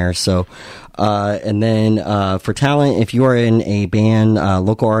on there, so. And then for talent, if you are in a band,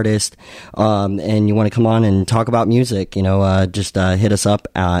 local artist, and you want to come on and talk about music, just hit us up.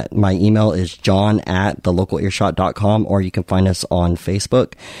 My email is john@thelocalearshot.com, or you can find us on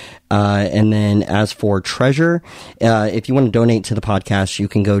Facebook. And then as for treasure, if you want to donate to the podcast, you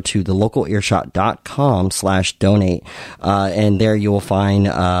can go to thelocalearshot.com/donate. And there you will find,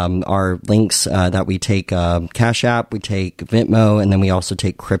 our links, that we take, Cash App, we take Venmo, and then we also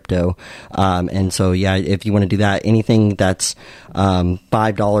take crypto. And so, yeah, if you want to do that, anything that's,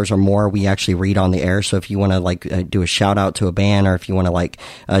 $5 or more, we actually read on the air. So if you want to do a shout out to a band, or if you want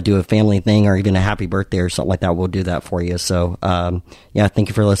to do a family thing, or even a happy birthday or something like that, we'll do that for you. So, yeah, thank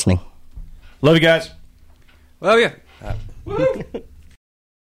you for listening. Love you guys. Well, yeah.